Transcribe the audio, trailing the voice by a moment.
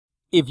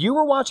If you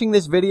are watching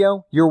this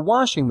video, your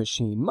washing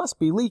machine must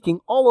be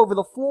leaking all over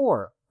the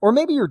floor. Or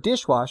maybe your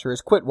dishwasher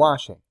has quit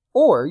washing.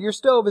 Or your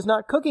stove is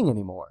not cooking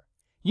anymore.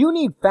 You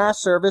need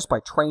fast service by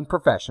trained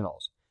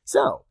professionals.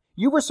 So,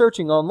 you were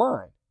searching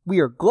online.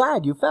 We are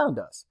glad you found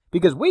us,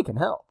 because we can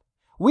help.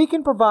 We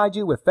can provide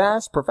you with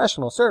fast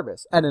professional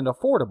service at an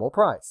affordable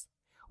price.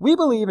 We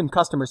believe in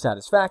customer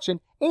satisfaction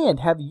and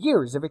have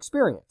years of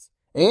experience.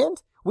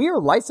 And we are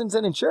licensed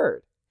and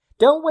insured.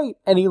 Don't wait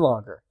any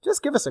longer.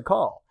 Just give us a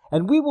call,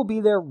 and we will be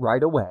there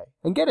right away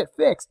and get it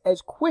fixed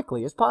as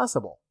quickly as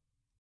possible.